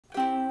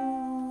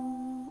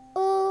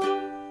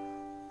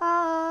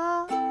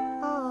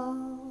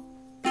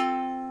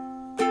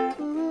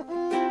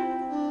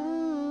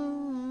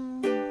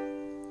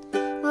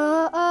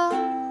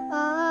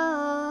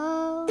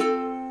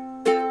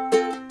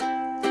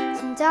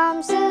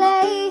Sometimes I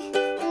lay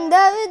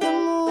under the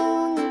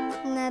moon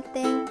and I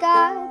thank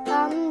God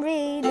I'm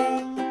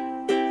breathing.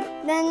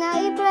 Then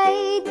I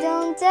pray,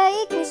 don't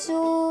take me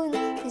soon,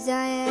 'cause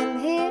I am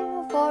here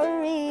for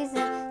a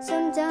reason.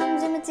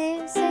 Sometimes in my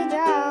tears I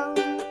drown,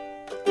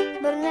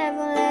 but I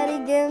never let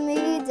it get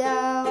me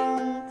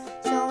down.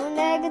 So when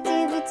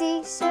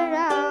negativity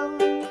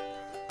surround,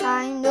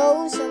 I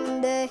know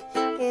someday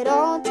it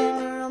all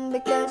turn around,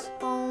 because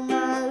all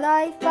my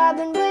life I've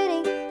been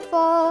waiting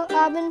for,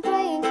 I've been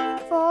praying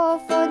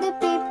for the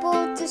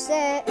people to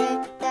say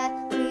that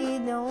we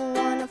don't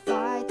wanna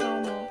fight no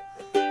more.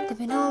 There'll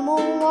be no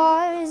more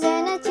wars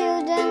and our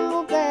children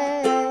will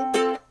play.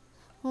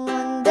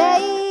 One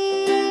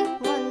day,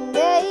 one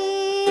day,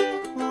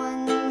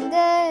 one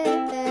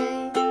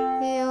day,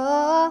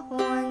 yeah,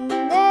 one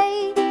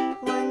day,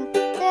 one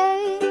day,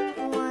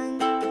 one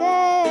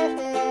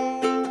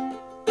day.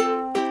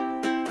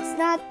 It's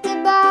not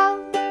about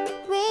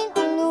win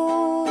or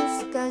lose,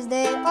 'cause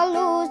they all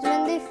lose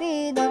when they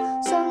feed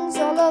on songs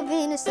all of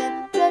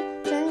innocent blood,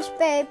 trench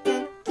paper.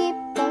 Keep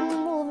on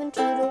moving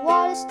through the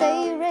water,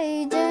 stay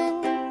raging.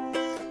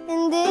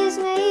 In this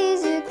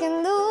maze you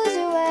can lose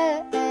your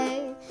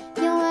way,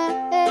 your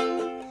way.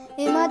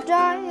 It might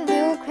drive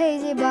you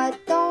crazy, but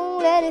don't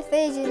let it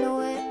phase you, no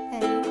way,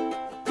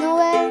 no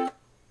way.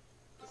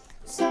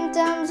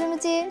 Sometimes in my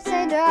tears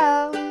I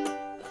drown,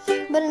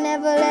 but I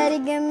never let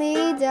it get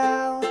me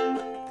down.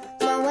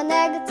 So when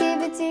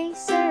negativity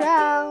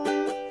surround,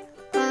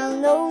 I'll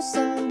know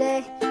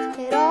someday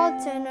it all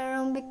turn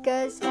around,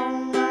 because all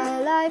my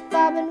life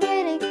I've been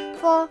waiting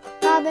for,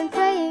 I've been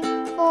praying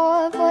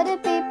for the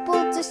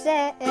people to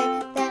say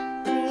that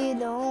we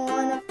don't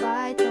wanna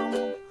fight no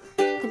more.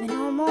 There'll be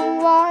no more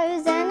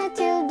wars and our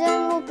children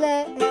will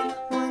play.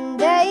 One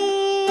day,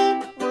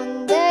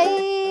 one day,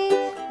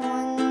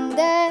 one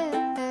day,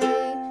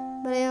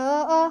 but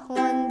oh,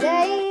 one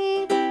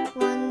day,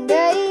 one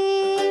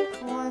day,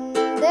 one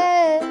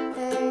day.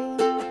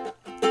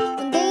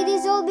 One day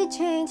this all be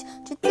changed,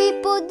 treat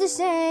people the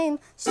same.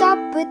 Stop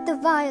with the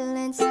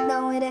violence,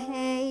 down with the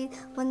hate.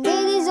 One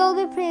day this all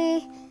be free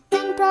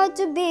and proud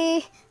to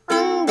be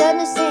under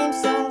the same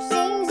song.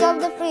 Sings of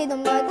the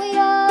freedom like we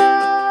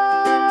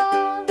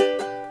are,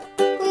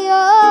 we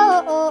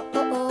are.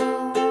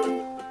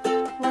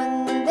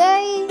 One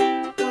day,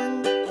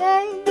 one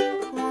day,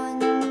 one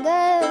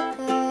day.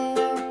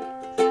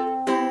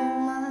 All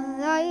my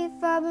life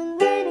I've been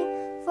waiting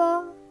for,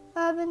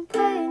 I've been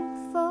praying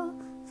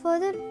for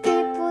the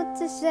people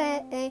to say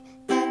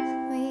that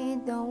we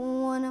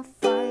don't wanna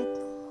fight.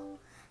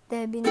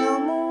 There'll be no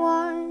more